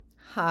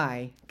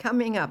Hi,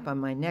 coming up on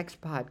my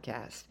next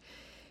podcast.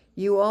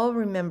 You all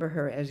remember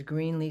her as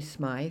Greenlee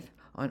Smythe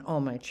on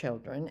All My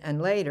Children,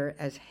 and later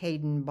as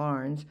Hayden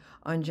Barnes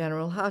on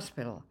General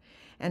Hospital.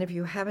 And if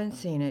you haven't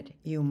seen it,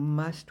 you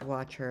must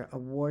watch her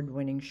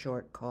award-winning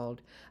short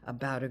called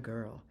About a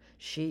Girl.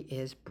 She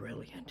is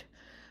brilliant.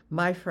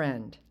 My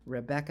friend,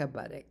 Rebecca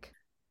Budig.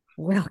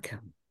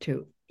 Welcome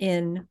to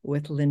In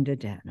with Linda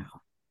Dano.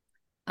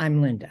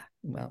 I'm Linda.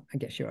 Well, I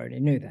guess you already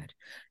knew that.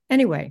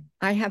 Anyway,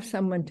 I have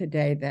someone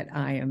today that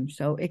I am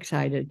so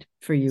excited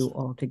for you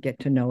all to get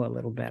to know a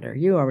little better.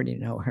 You already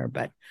know her,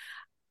 but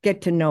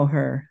get to know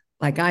her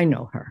like I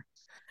know her.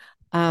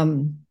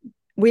 Um,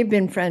 we've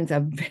been friends a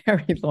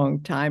very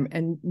long time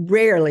and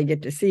rarely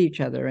get to see each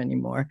other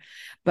anymore.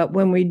 But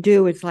when we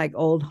do, it's like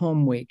old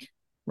home week,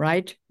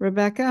 right,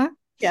 Rebecca?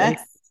 Say,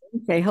 Yes.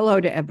 say hello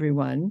to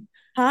everyone.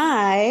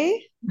 Hi.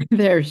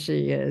 There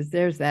she is.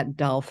 There's that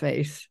doll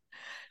face.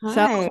 So,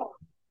 Hi.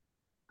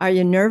 are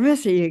you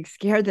nervous? Are you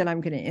scared that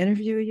I'm going to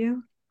interview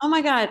you? Oh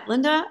my God,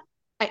 Linda,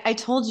 I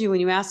told you when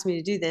you asked me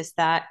to do this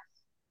that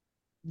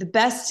the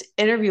best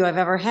interview I've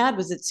ever had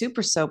was at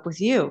Super Soap with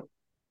you.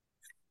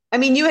 I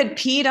mean, you had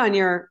peed on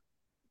your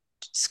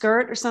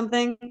skirt or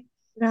something.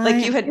 Like I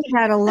you had,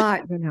 had a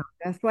lot.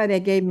 That's why they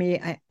gave me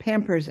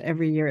Pampers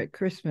every year at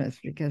Christmas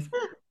because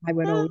I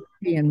would always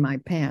be in my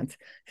pants.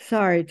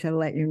 Sorry to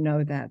let you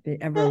know that the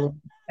ever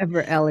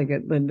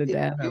elegant Linda you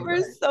Dano.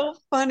 were so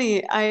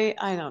funny. I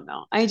don't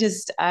know. I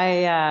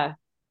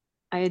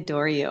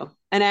adore you.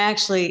 And I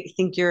actually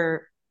think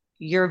you're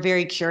a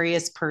very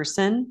curious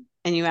person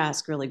and you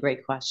ask really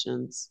great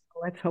questions.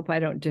 Let's hope I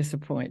don't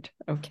disappoint.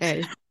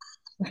 Okay.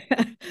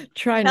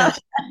 Try Now, not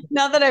to,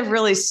 now that I've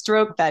really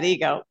stroked that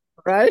ego.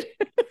 right?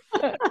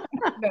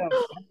 No.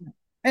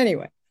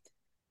 Anyway,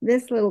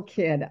 this little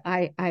kid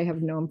I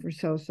have known for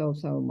so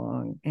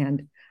long,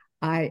 and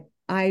I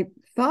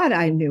thought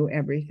I knew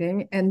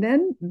everything, and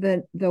then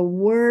the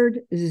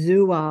word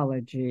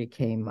zoology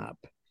came up,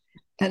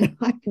 and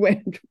I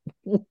went,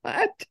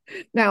 what?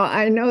 Now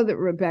I know that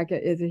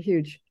Rebecca is a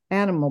huge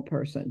animal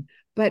person,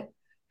 but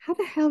how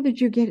the hell did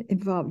you get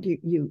involved?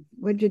 You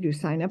what did you do,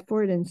 sign up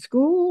for it in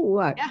school?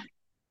 What? Yeah.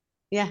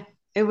 Yeah.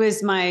 It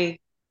was my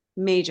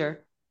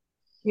major.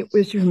 It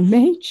was your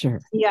major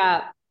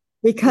Yeah.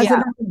 because Yeah.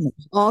 of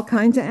animals, all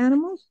kinds of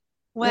animals.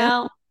 Yeah.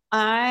 Well,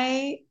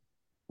 I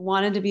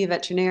wanted to be a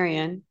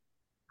veterinarian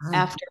Ah,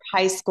 after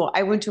high school.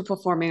 I went to a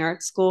performing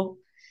arts school,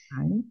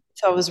 right.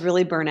 so I was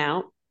really burnt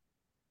out.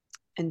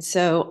 And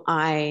so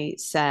I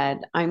said,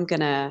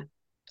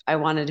 I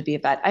wanted to be a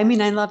vet. I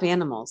mean, I love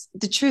animals.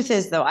 The truth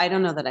is, though, I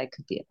don't know that I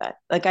could be a vet.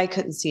 Like, I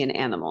couldn't see an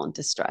animal in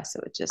distress.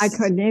 It would I just,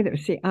 couldn't either.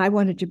 See, I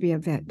wanted to be a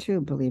vet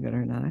too, believe it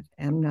or not.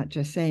 I'm not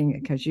just saying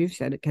it because you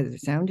said it because it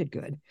sounded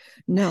good.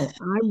 No,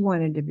 I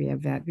wanted to be a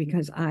vet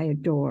because I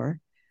adore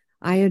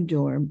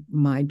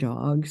my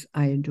dogs.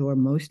 I adore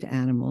most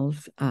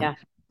animals. yeah.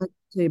 But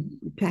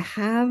to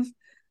have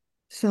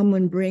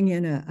someone bring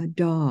in a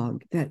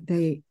dog that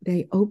they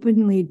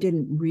openly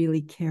didn't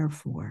really care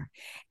for,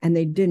 and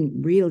they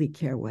didn't really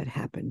care what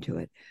happened to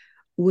it,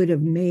 would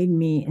have made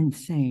me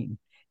insane.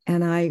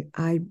 And I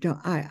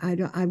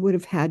would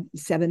have had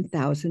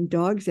 7,000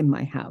 dogs in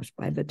my house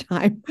by the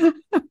time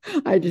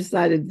I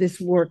decided this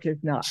work is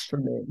not for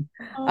me.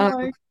 Oh Um,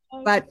 my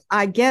God. but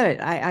I get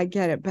it. I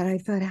get it. But I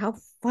thought, how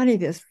funny,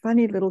 this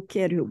funny little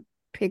kid who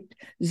picked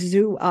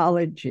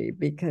zoology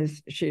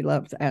because she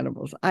loves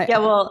animals. Yeah.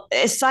 Well,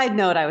 a side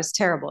note, I was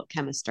terrible at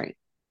chemistry.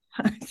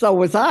 So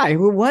was I.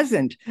 Who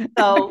wasn't?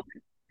 So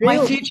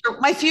Really?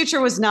 my future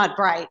was not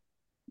bright.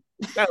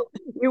 No,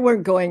 you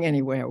weren't going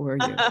anywhere, were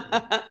you?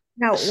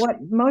 Now, what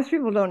most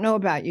people don't know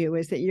about you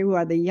is that you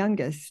are the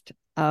youngest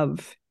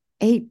of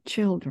 8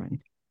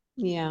 children.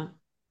 Yeah.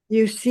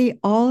 You see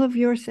all of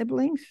your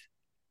siblings?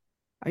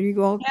 Are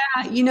you all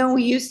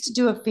We used to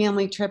do a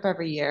family trip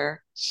every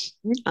year.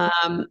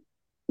 Um,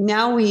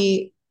 now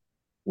we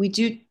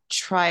do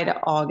try to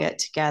all get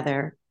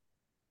together.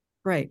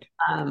 right?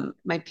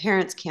 My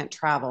parents can't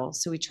travel,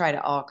 so we try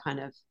to all kind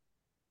of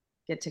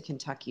get to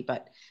Kentucky,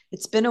 but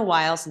it's been a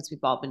while since we've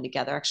all been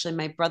together. Actually,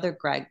 my brother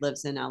Greg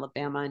lives in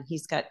Alabama and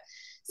he's got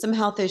some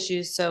health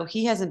issues, so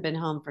he hasn't been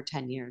home for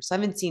 10 years. I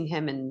haven't seen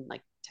him in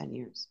like 10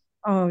 years.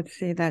 Oh,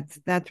 see, that's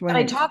But when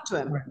I it's talked to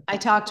him. I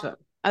talked to him.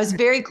 I was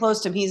very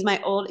close to him. He's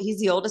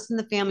the oldest in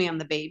the family. I'm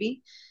the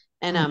baby,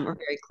 and oh, we're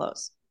very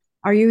close.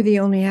 are you the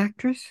only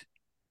actress?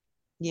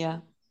 Yeah.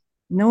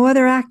 No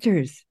other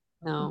actors.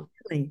 No.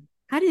 Really?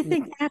 How do you No.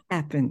 think that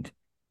happened?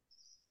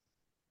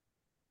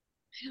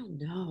 I don't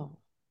know.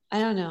 I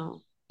don't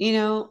know. You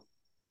know,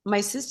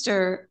 my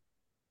sister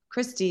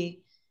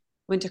Christy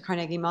went to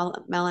Carnegie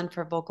Mellon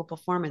for vocal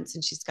performance,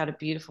 and she's got a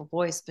beautiful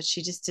voice, but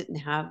she just didn't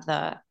have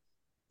the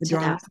The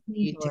drama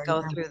tenacity to or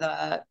go through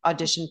the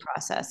audition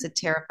process. It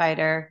terrified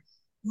her.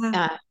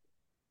 yeah. Uh,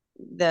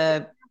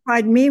 the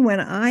Terrified me when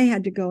I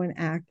had to go and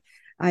act.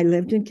 I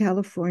lived in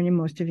California,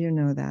 most of you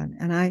know that,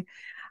 and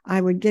I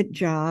would get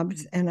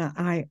jobs, and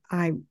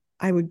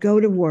I would go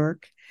to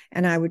work,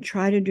 and I would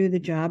try to do the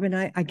job, and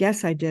I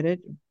guess I did it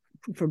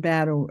for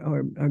bad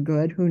or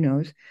good, who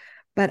knows.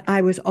 but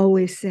I was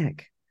always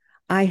sick.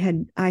 I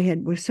had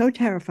was so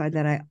terrified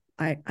that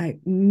I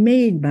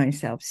made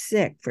myself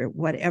sick for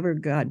whatever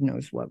God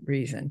knows what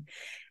reason.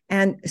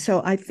 And so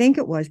I think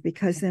it was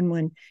because then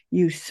when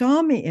you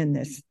saw me in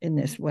this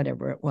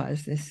whatever it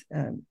was, this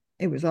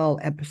it was all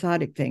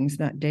episodic things,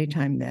 not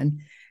daytime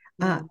then.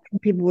 Yeah.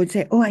 People would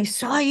say, "Oh, I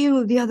saw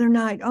you the other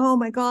night. Oh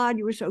my God,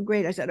 you were so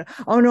great." I said,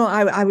 "Oh no,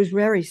 I was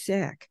very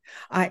sick.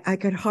 I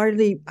could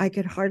hardly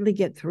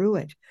get through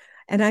it."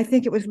 And I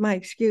think it was my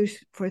excuse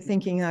for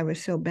thinking I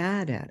was so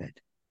bad at it.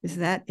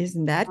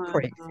 Isn't that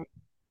crazy? Wow.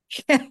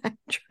 Yeah,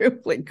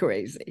 truly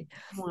crazy.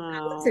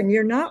 Wow. Listen,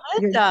 you're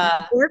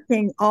Linda.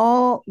 working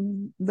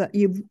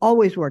you've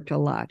always worked a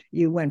lot.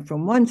 You went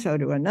from one show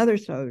to another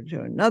show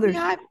to another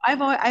Yeah,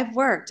 I've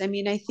worked. I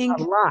mean, I a think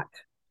lot.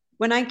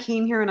 when I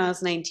came here when I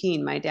was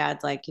 19, my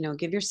dad's like,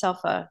 give yourself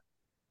a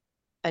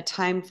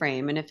time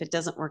frame, and if it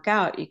doesn't work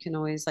out, you can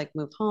always like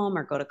move home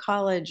or go to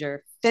college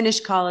or finish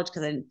college,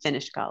 because I didn't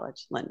finish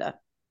college, Linda.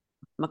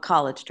 I'm a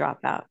college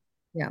dropout.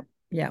 Yeah,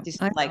 yeah. Do you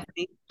still like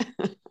me?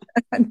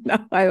 No,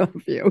 I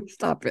love you.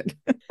 Stop it.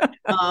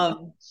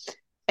 Um,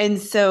 and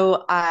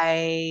so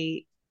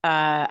I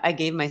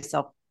gave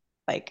myself,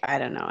 like, I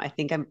don't know, I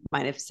think I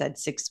might have said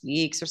 6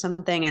 weeks or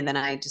something, and then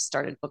I just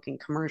started booking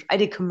commercial. I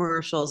did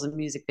commercials and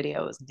music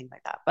videos and things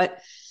like that. But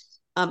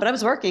I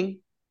was working,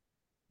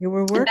 You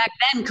were and working. back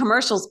then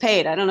commercials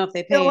paid. I don't know if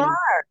they Still paid.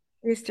 are.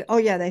 Oh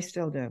yeah, they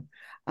still do.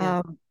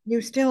 Yeah,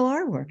 You still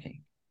are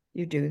working.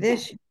 You do yeah.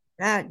 this, you do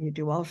that, you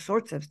do all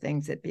sorts of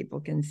things that people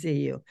can see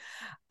you.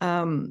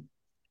 Um,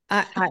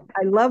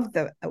 I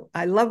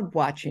loved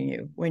watching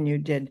you when you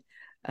did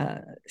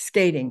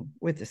skating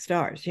with the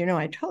stars.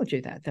 I told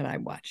you that I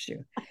watched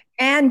you,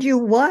 and you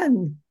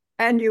won,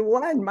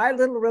 My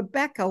little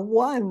Rebecca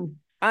won.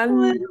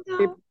 Linda.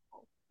 Unbelievable.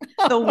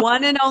 The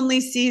one and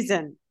only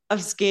season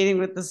of Skating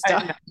with the I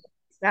Stars. know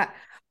that,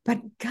 but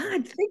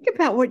God, think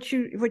about what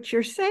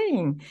you're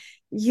saying.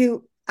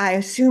 I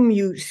assume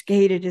you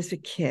skated as a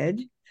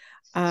kid.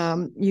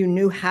 You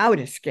knew how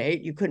to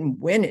skate. You couldn't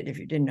win it if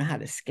you didn't know how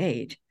to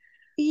skate.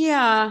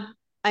 Yeah,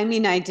 I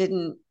mean, I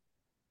didn't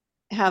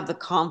have the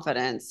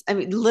confidence. I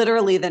mean,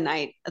 literally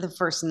the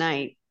first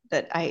night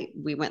that I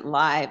we went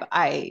live,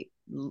 I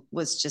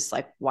was just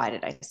like, why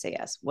did I say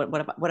yes? What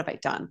have I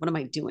done? What am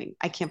I doing?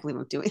 I can't believe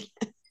I'm doing.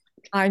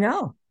 I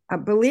know.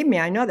 Believe me,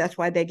 I know. That's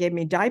why they gave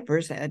me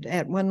diapers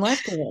at one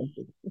lecture.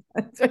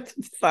 I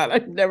just thought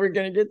I'm never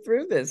going to get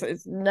through this.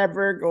 It's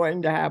never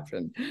going to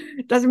happen.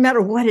 It doesn't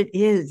matter what it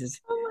is.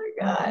 Oh my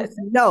You God. just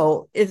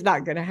know it's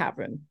not going to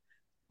happen.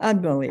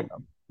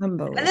 Unbelievable. And then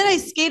Unbelievable. I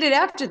skated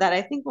after that.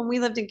 I think when we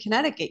lived in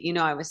Connecticut,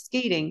 I was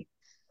skating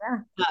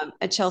Yeah.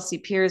 at Chelsea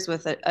Piers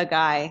with a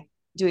guy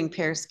doing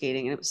pair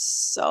skating, and it was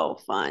so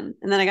fun.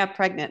 And then I got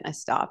pregnant and I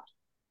stopped.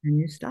 And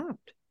you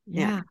stopped.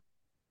 Yeah. Yeah.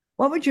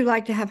 What would you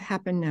like to have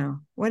happen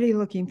now? What are you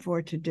looking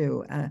forward to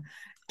do? Do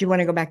you want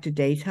to go back to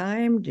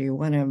daytime? Do you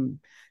want to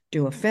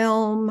do a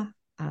film?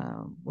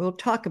 We'll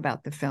talk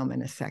about the film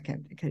in a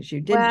second because you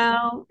did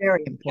Well,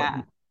 very yeah.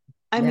 important.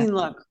 I Yeah. mean,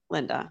 look,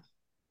 Linda,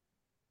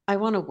 I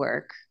want to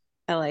work.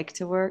 I like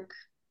to work.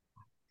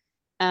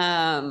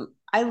 I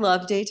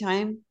love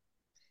daytime,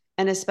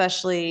 and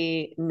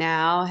especially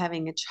now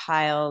having a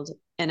child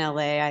in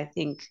LA, I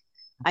think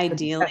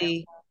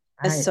ideally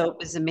a I,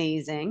 soap is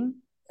amazing.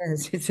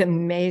 it's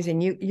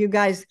amazing. You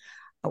guys,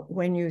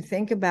 when you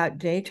think about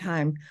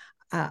daytime,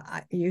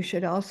 you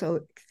should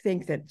also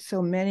think that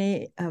so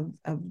many of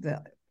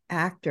the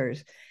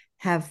actors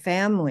have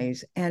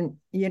families, and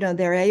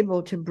they're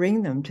able to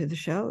bring them to the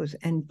shows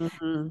and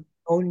Mhm.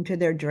 go into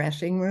their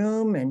dressing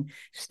room and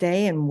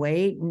stay and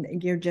wait,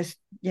 and you're just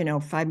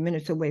 5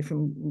 minutes away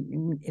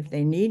from if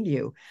they need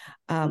you.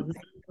 Mhm.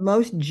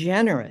 Most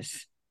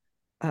generous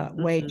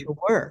way Mhm. to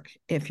work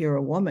if you're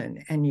a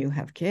woman and you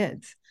have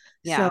kids.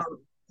 So Yeah.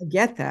 I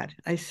get that.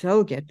 I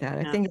so get that.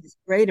 I Yeah. think it's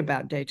great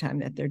about daytime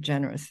that they're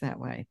generous that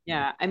way.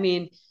 Yeah. I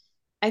mean,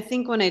 I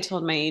think when I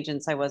told my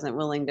agents I wasn't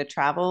willing to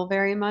travel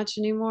very much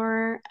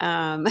anymore,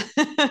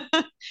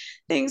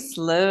 things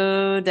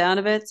slowed down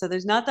a bit. So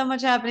there's not that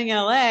much happening in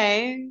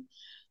LA.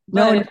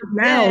 No, But not if it did,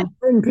 now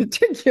in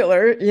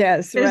particular.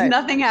 Yes, there's right.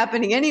 nothing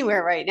happening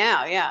anywhere right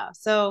now. Yeah.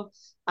 So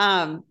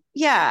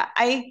yeah,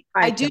 I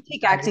Right. do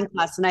take acting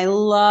class, and I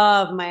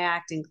love my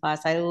acting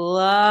class. I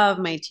love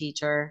my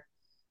teacher.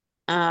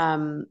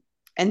 Um,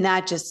 and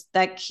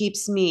that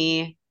keeps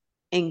me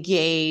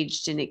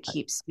engaged, and it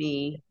keeps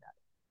me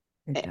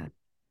It does.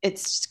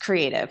 it's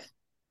creative.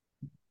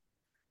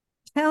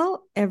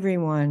 Tell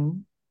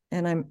everyone,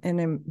 and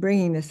I'm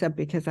bringing this up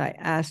because I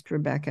asked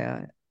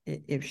Rebecca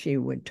if she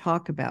would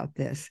talk about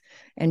this,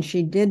 and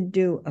she did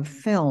do a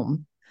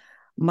film.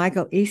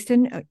 Michael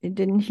Easton,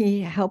 didn't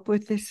he help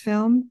with this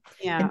film?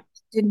 Yeah. And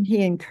didn't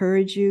he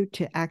encourage you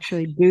to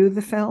actually do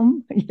the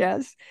film?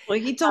 Yes. Well,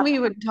 he told me he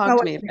would talk So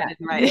to me if I yeah,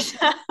 didn't write you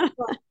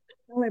it.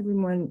 tell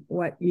everyone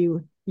what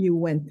you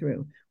went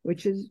through,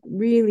 which is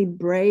really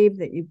brave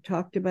that you've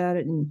talked about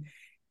it, and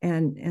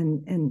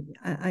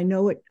I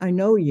know it. I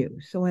know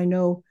you, so I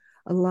know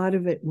a lot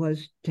of it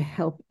was to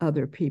help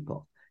other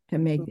people, to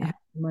make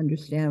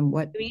understand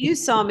what You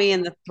saw me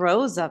in the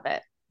throes of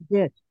it.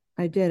 did.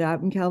 I did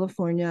out in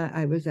California.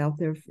 I was out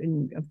there,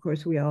 and of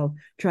course, we all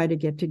try to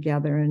get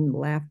together and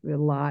laugh a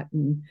lot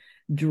and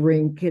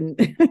drink. And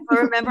I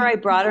remember I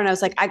brought her and I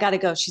was like, I gotta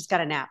go. She's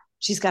got a nap.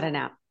 She's got a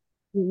nap.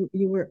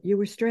 you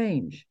were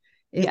strange.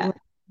 It Yeah.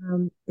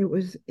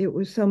 was it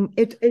was some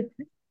it.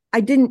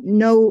 I didn't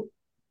know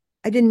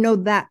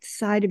that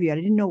side of you. I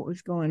didn't know what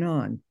was going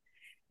on,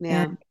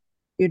 Yeah. and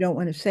you don't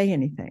want to say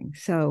anything.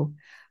 So,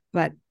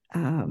 but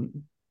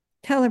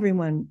tell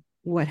everyone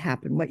what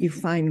happened, what you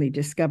finally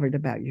discovered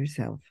about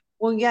yourself.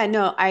 Well, yeah,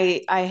 no,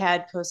 I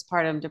had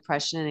postpartum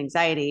depression and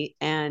anxiety,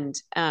 and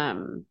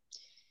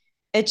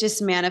it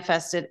just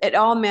manifested. It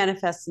all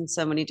manifests in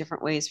so many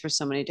different ways for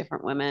so many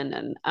different women,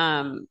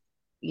 and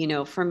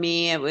for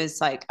me, it was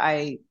like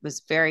I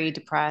was very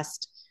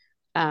depressed,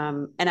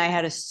 and I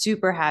had a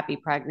super happy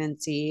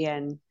pregnancy,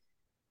 and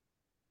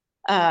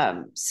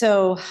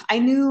so I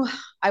knew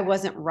I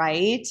wasn't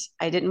right.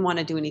 I didn't want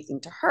to do anything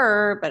to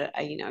her, but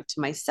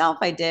to myself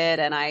I did.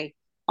 And I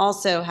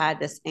also had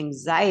this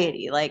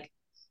anxiety, like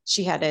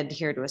she had to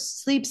adhere to a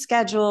sleep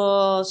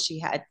schedule. She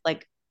had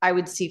like, I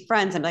would see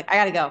friends. I'm like, I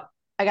gotta go.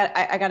 I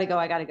gotta go.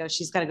 I gotta go.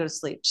 She's gotta go to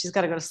sleep. She's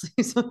gotta go to sleep.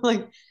 So I'm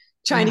like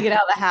trying to Ah, get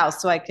out of the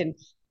house so I can,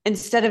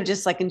 instead of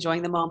just like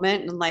enjoying the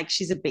moment and like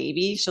she's a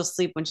baby, she'll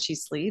sleep when she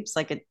sleeps,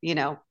 like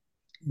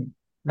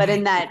but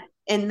right.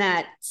 in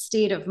that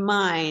state of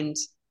mind,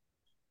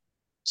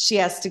 she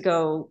has to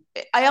go.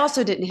 I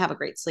also didn't have a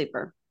great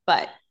sleeper,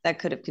 but that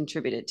could have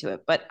contributed to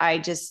it. But I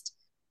just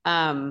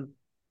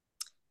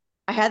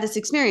I had this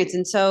experience.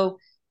 And so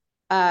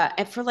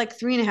and for like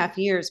 3.5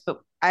 years, but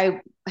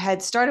I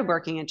had started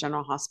working at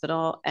General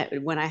Hospital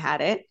when I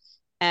had it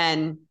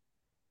and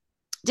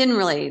didn't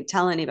really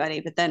tell anybody.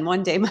 But then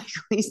one day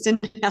Michael Easton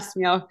asked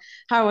me how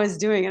I was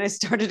doing, and I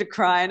started to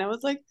cry, and I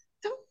was like,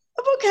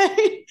 I'm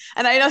okay.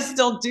 And I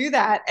still do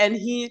that. And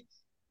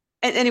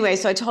anyway,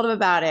 so I told him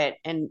about it,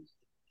 and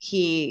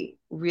he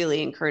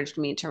really encouraged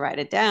me to write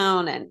it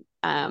down.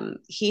 And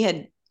he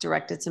had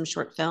directed some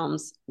short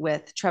films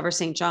with Trevor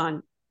St.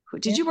 John.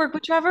 Did Yeah. you work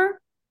with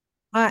Trevor?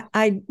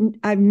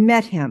 I've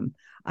met him.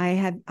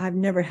 I've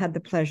never had the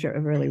pleasure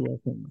of really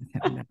working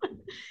with him.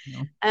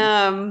 No.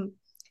 Um,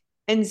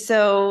 and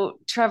so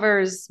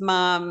Trevor's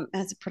mom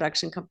has a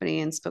production company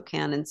in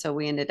Spokane, and so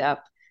we ended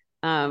up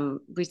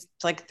we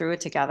like threw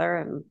it together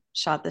and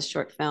shot this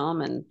short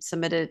film and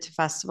submitted it to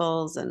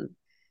festivals, and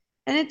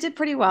it did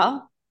pretty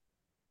well.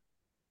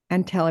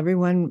 And tell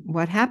everyone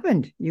what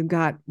happened. You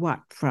got what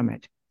from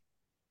it?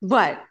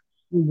 What?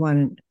 You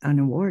won an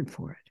award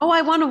for it. Oh,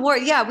 I won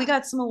award. Yeah, we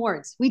got some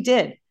awards. We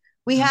did.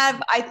 We Uh,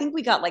 have, I think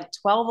we got like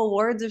 12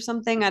 awards or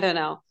something. I don't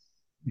know.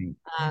 right.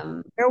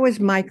 Um, Where was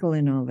Michael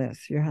in all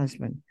this, your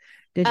husband?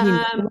 Did he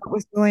know um, what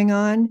was going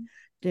on?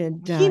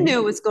 Did he knew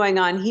what was going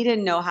on. He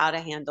didn't know how to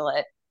handle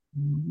it.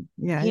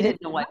 yeah, He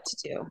didn't know what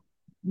to do.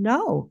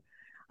 no.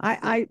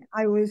 Yeah.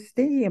 I was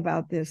thinking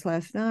about this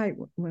last night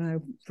when I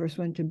first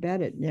went to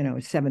bed at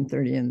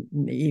 7:30 in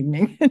the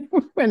evening.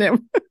 When it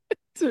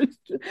was,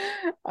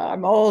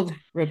 I'm old,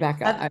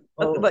 Rebecca. I'm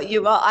old.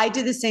 Well, I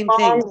do the same thing.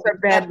 Long So for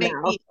that bed make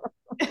now. me,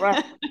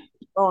 Right.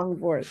 Long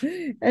for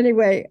it.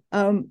 Anyway,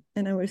 and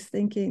I was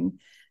thinking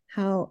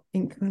how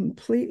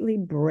completely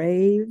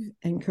brave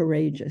and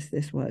courageous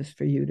this was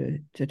for you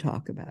to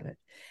talk about it,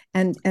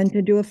 and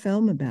to do a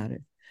film about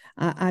it.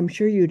 I'm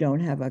sure you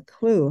don't have a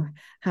clue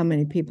how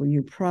many people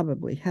you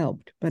probably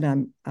helped, but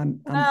I'm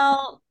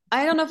well,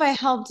 I don't know if I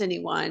helped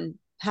anyone.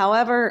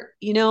 However,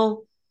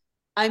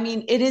 I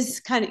mean, it is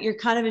kind of, you're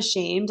kind of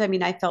ashamed. I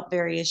mean, I felt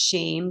very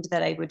ashamed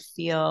that I would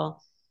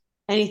feel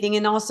anything.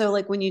 And also,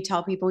 like when you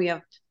tell people you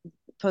have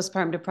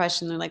postpartum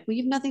depression, they're like, well,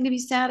 you have nothing to be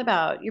sad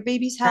about. Your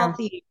baby's yeah,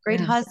 healthy,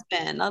 great yeah,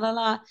 husband, la la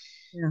la,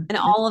 yeah. and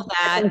That all of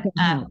that. doesn't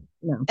help.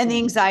 No, And the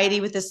anxiety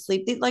with the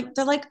sleep,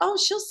 they're like, oh,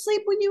 she'll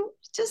sleep when you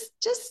just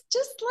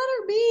let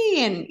her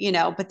be.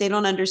 And but they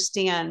don't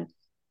understand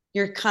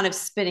you're kind of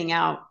spitting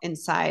out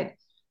inside.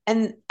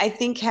 And I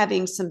think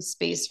having some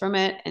space from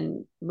it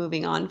and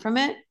moving on from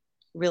it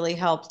really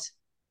helped,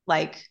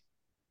 like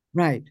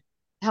right.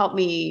 help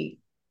me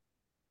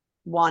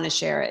want to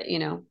share it.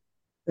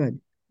 Good.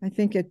 I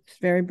think it's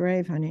very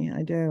brave, honey.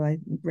 I do.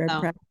 I'm very So,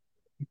 proud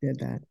you did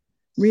that.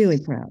 Really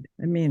proud.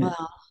 I mean it.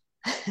 well,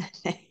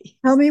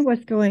 Tell me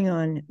what's going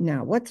on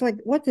now. What's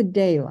a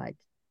day like?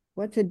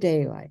 What's a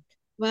day like?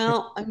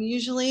 well, I'm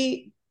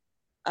usually,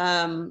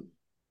 um,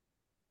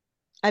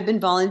 I've been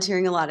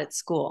volunteering a lot at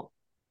school.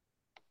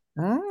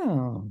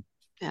 Oh,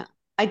 Yeah.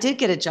 I did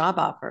get a job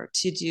offer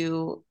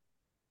to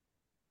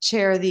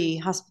chair the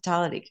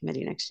hospitality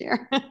committee next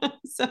year.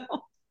 So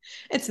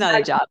it's not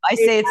a job. I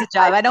say it's a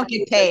job. I don't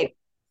get paid.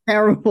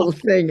 terrible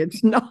thing.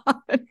 It's not.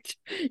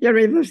 You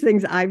know, those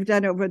things I've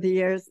done over the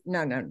years.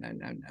 No, no, no,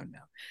 no, no, no.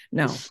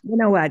 No. You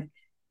know what?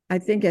 I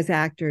think as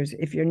actors,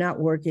 if you're not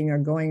working or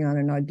going on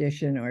an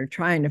audition or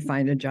trying to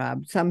find a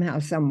job, somehow,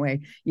 some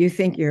way, you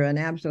think you're an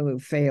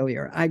absolute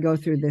failure. I go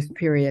through this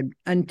period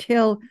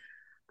until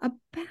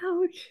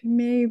about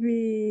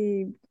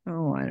maybe,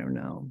 oh, I don't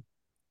know,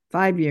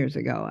 5 years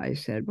ago, I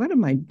said, "What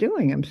am I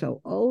doing? I'm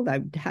so old.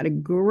 I've had a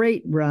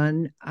great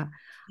run. Yeah.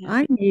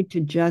 I need to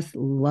just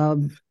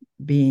love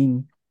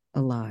being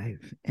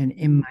alive and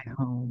in my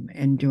home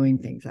and doing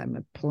things. I'm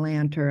a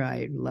planter.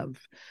 I love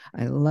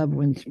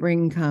when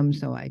spring comes,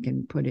 so I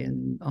can put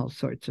in all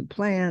sorts of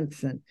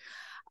plants and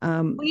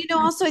Well,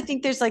 also I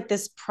think there's like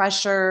this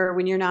pressure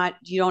when you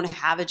don't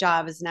have a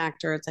job as an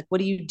actor. It's like,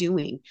 what are you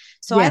doing?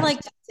 So I yes,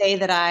 like to say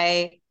that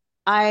I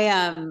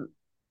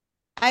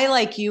I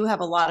like you have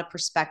a lot of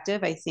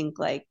perspective. I think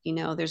like,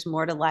 there's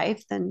more to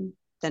life than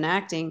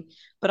acting,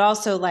 but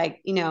also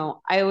like,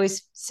 I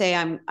always say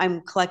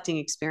I'm collecting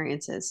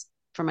experiences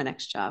for my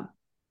next job,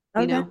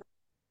 you okay, know?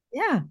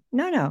 yeah,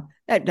 no,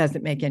 that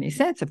doesn't make any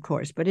sense, of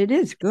course, but it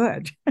is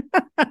good.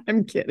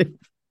 I'm kidding.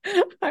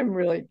 I'm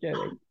really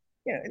kidding.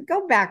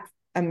 Go back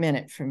a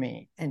minute for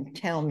me and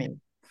tell me,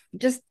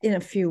 just in a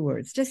few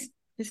words, just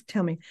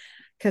tell me,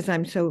 because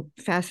I'm so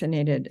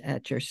fascinated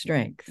at your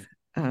strength.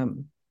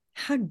 Um,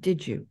 how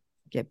did you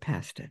get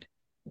past it?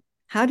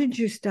 How did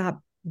you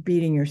stop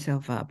beating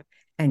yourself up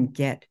and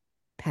get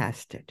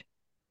past it?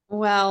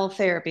 Well,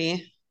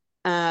 therapy,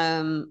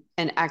 and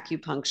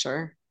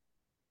acupuncture.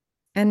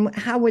 And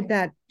how would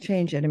that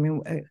change it? I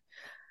mean,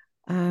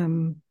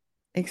 um,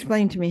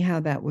 explain to me how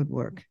that would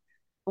work.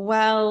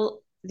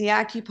 Well, the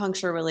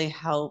acupuncture really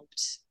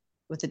helped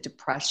with the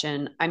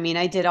depression. I mean,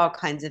 I did all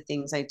kinds of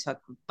things. I took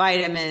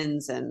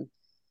vitamins and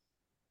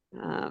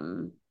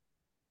um,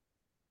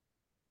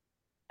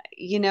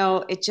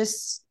 it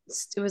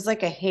was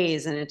like a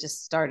haze and it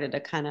just started to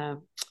kind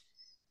of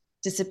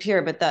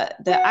disappear. But the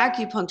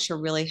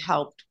acupuncture really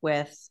helped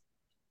with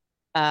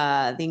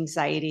the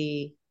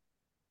anxiety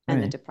and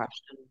the Right.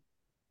 depression.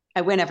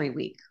 I went every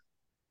week.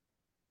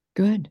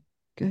 Good.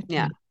 Good.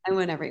 Yeah, I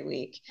went every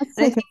week. Let's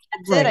And I take a think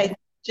that's it. break. I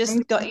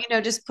just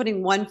go, just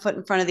putting one foot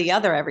in front of the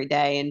other every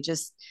day and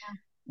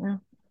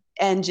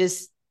Yeah.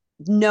 just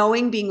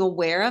knowing, being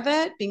aware of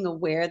it, being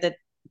aware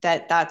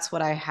that's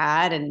what I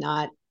had, and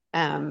not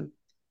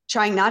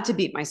trying not to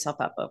beat myself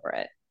up over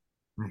it.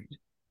 Right.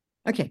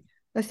 Okay.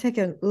 Let's take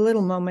a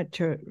little moment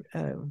to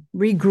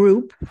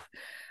regroup.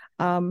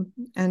 And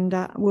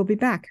we'll be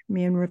back,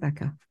 me and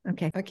Rebecca.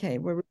 Okay.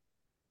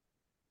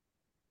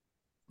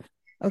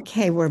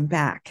 We're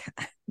back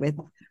with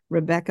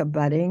Rebecca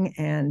Budding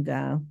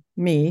and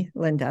me,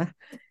 Linda.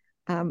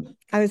 I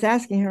was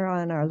asking her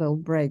on our little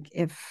break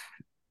if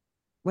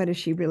what does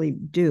she really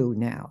do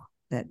now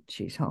that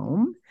she's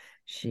home?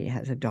 She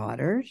has a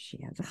daughter,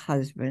 she has a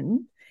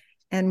husband,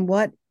 and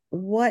well,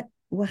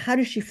 how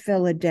does she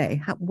fill a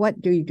day?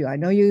 What do you do? I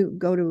know you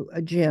go to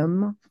a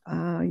gym.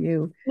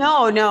 You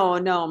No, no,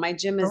 no. My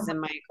gym is in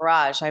my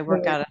garage. I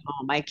work out at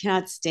home. I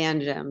cannot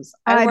stand gyms.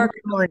 I 5 in work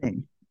the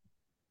morning.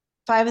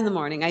 5 in the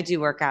morning. I do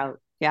work out.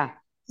 Yeah.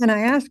 Can I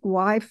ask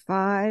why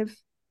 5?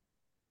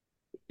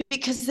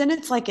 Because then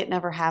it's like it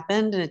never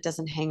happened and it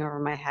doesn't hang over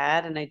my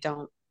head, and it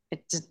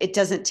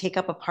doesn't take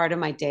up a part of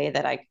my day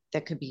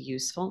that could be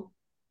useful.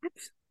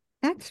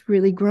 That's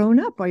really grown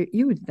up. Are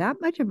you that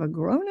much of a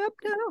grown up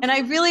now?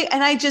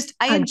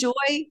 I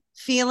enjoy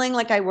feeling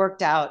like I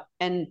worked out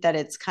and that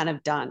it's kind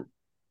of done.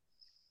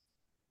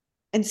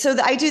 And so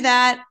I do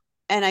that,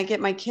 and I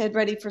get my kid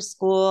ready for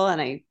school, and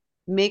I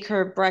make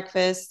her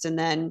breakfast, and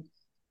then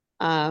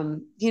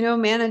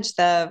manage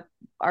the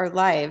our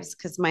lives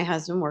because my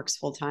husband works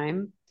full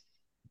time.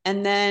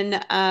 And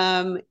then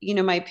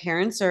my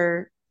parents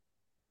are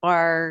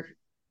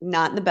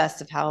not in the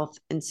best of health,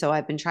 and so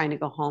I've been trying to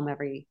go home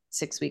every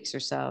 6 weeks or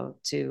so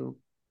to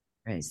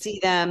Right. see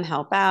them,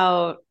 help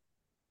out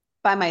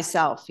by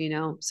myself,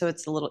 so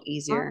it's a little Hard,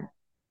 easier.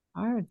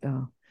 hard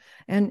though.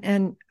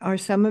 And are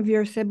some of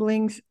your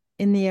siblings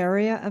in the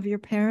area of your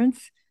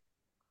parents,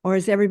 or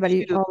is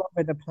everybody all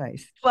over the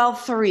place? Well,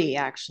 three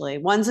actually.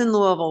 One's in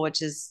Louisville,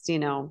 which is,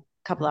 a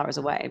couple hours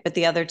away, but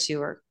the other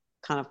two are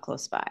kind of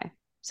close by.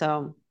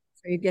 So,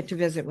 So you get to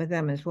visit with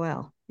them as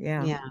well.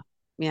 Yeah. yeah,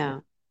 yeah.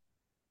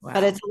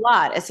 But Wow. it's a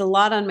lot. It's a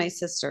lot on my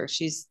sister.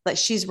 She's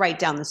right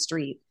down the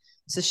street.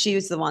 So she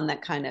was the one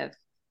that kind of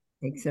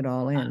Takes it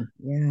all in.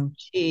 Yeah.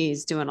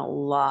 she's doing a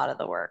lot of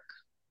the work.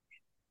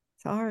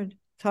 It's hard.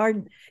 It's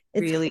hard.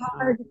 It's Really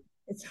hard. hard.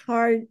 It's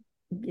hard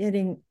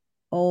getting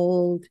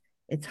old.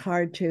 It's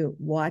hard to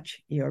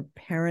watch your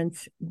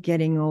parents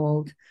getting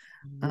old.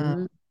 Uh,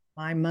 Mhm.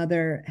 my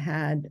mother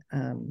had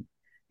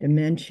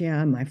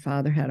dementia. My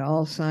father had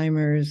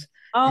Alzheimer's,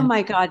 Oh and,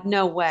 my God,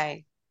 no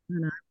way.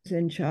 and I was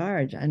in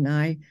charge. And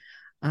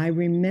I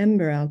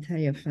remember. I'll tell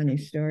you a funny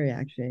story.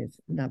 Actually, it's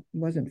not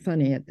wasn't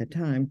funny at the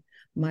time.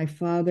 My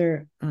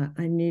father,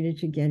 I needed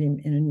to get him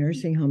in a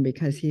nursing home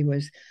because he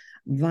was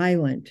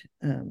violent,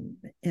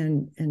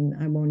 and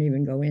I won't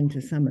even go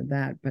into some of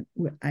that. But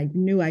I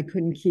knew I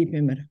couldn't keep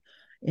him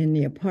in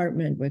the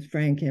apartment with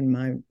Frank and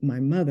my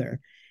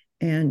mother,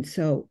 and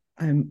so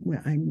I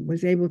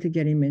was able to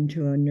get him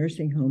into a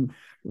nursing home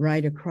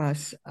right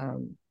across,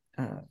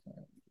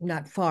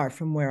 not far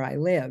from where I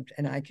lived,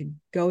 and I could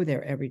go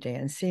there every day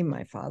and see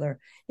my father,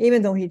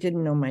 even though he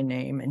didn't know my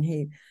name.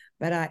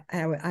 But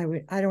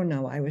I don't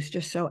know. I was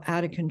just so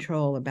out of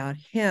control about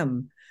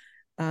him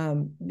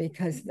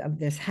because of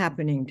this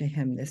happening to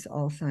him, this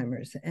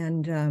Alzheimer's.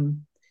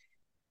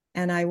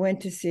 And I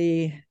went to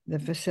see the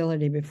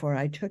facility before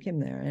I took him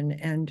there,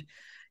 and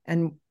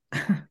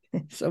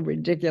it's so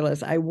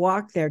ridiculous. I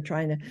walked there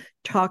trying to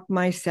talk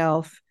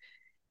myself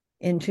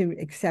into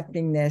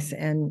accepting this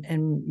and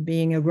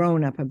being a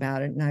grown up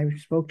about it. And I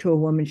spoke to a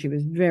woman, she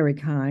was very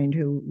kind,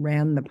 who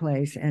ran the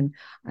place. And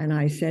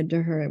I said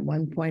to her at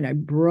one point, I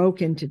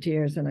broke into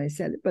tears and I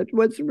said, but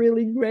what's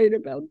really great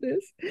about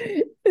this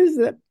is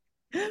that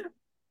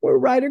we're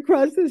right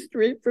across the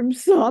street from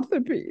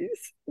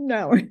Sotheby's.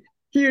 Now,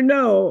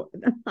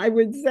 I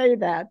would say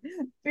that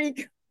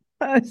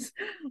because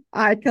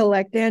I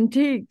collect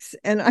antiques,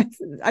 and it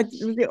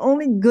was the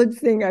only good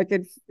thing I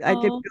could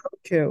go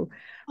to.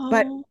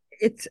 But Oh,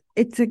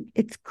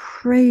 it's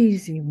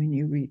crazy when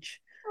you reach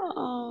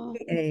oh,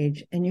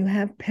 age and you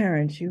have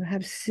parents, you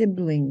have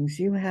siblings,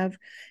 you have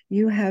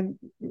you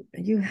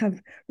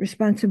have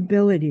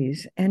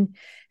responsibilities, and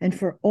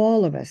for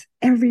all of us,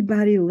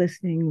 everybody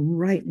listening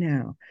right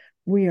now,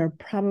 we are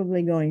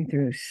probably going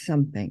through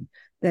something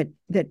that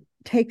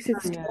takes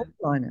its yeah. toll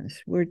on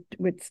us.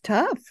 It's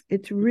tough.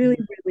 It's really,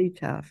 Mhm. really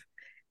tough.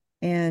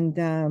 And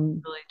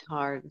Really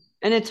hard.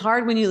 And it's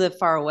hard when you live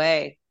far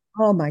away.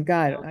 oh my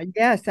God.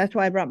 Yes, that's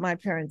why I brought my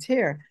parents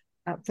here,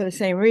 for the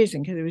same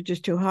reason, because it was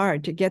just too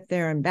hard to get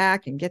there and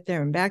back and get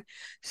there and back.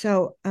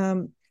 So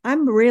I'm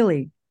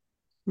really,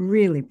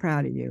 really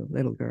proud of you,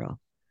 little girl.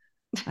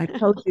 I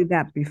told you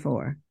that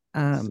before.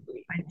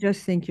 Sweet. I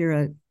just think you're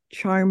a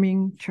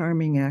charming,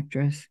 charming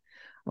actress,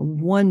 a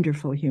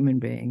wonderful human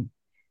being.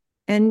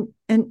 And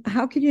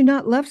how could you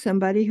not love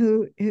somebody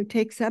who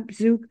takes up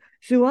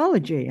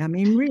zoology? I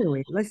mean,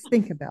 really, let's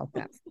think about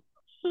that.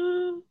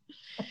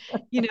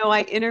 You know,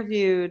 I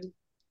interviewed,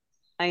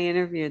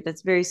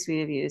 that's very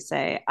sweet of you to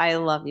say, I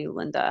love you,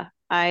 Linda.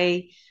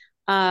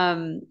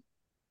 Um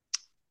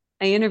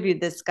I interviewed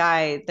this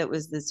guy that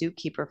was the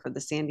zookeeper for the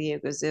San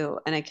Diego Zoo,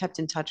 and I kept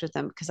in touch with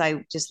him because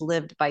I just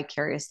lived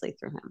vicariously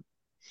through him.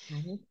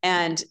 Mhm.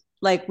 And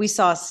like we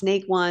saw a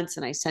snake once,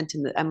 and I sent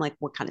him, I'm like,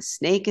 what kind of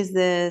snake is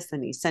this?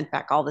 And he sent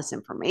back all this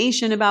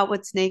information about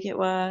what snake it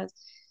was.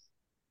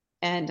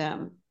 And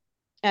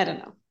I don't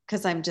know,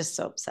 because I'm just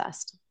so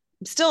obsessed.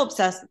 I'm still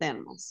obsessed with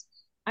animals.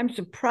 I'm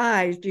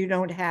surprised you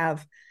don't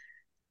have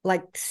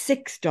like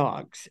six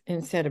dogs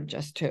instead of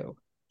just two.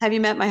 Have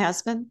you met my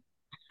husband?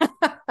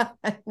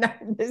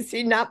 Does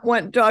he not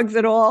want dogs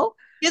at all?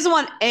 He doesn't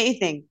want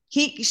anything.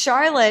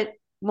 Charlotte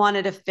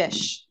wanted a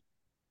fish.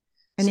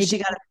 And So he she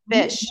didn't got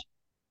a fish.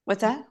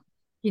 What's that?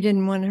 he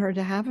didn't want her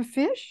to have a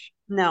fish?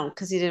 No,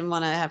 because he didn't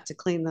want to have to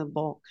clean the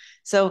bowl.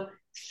 So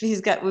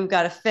we've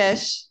got a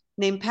fish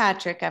named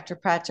Patrick after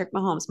Patrick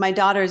Mahomes. My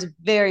daughter is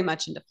very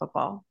much into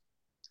football.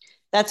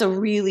 That's a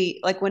really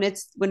like when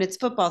it's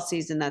football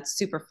season, that's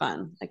super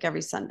fun. Like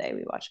every Sunday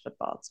we watch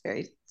football.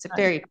 It's a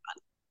very fun.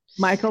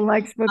 Michael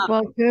likes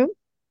football too?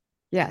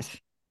 Yes.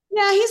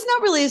 Yeah, he's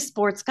not really a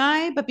sports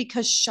guy, but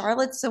because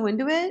Charlotte's so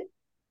into it,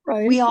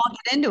 Right. we all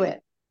get into it.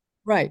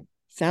 Right.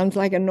 Sounds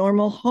like a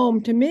normal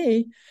home to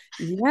me.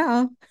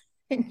 Yeah.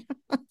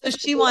 So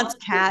she wants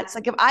cats.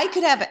 Like if I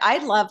could have it,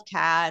 I'd love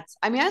cats.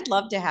 I mean, I'd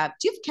love to have.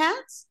 Do you have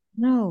cats?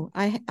 No,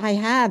 I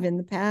have in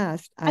the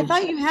past. I I've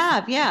thought you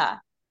have. Yeah.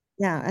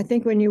 Yeah, I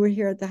think when you were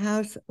here at the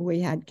house,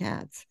 we had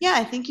cats. Yeah,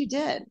 I think you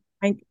did.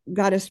 I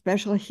got a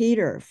special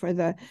heater for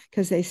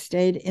because they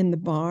stayed in the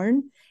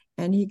barn,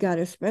 and he got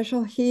a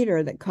special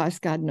heater that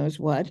cost God knows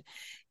what.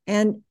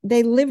 And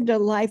they lived a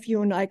life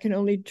you and I can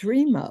only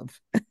dream of.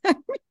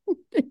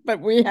 But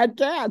we had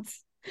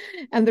cats.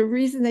 And the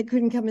reason they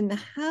couldn't come in the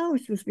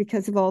house was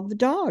because of all the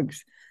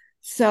dogs.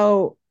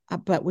 So,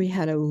 but we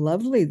had a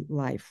lovely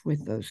life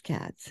with those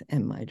cats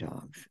and my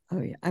dogs.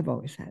 Oh yeah, I've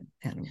always had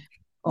animals.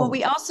 Well,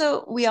 Always.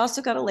 we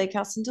also got a lake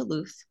house in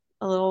Duluth,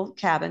 a little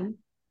cabin.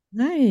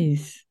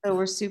 Nice. So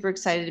we're super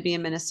excited to be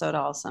in Minnesota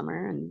all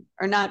summer and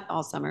or not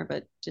all summer,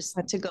 but just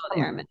But to go come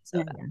there in on.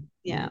 Yeah, Minnesota. yeah,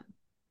 yeah. Yeah.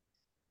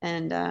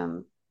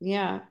 And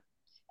yeah.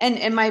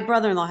 And my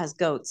brother-in-law has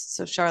goats.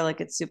 So Charlotte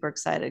gets super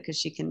excited because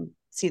she can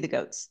see the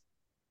goats.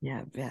 Yeah,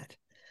 I bet.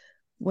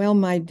 Well,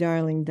 my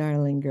darling,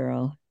 darling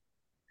girl,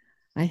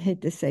 I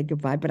hate to say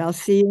goodbye, but I'll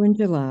see you in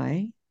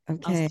July. I'll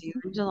Okay. see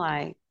you in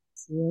July.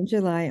 See you in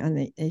July on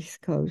the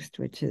East Coast,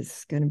 which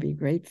is going to be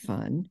great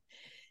fun.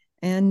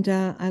 And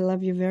I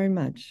love you very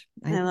much.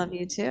 I I thank love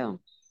you too you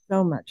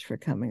so much for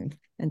coming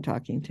and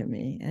talking to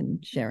me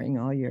and sharing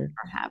for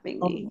having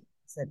all me.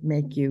 that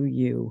make you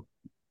you.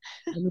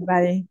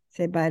 Everybody,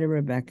 say bye to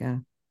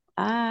Rebecca.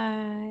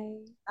 Bye.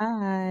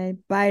 Bye.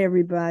 Bye,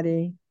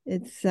 everybody.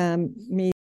 It's me.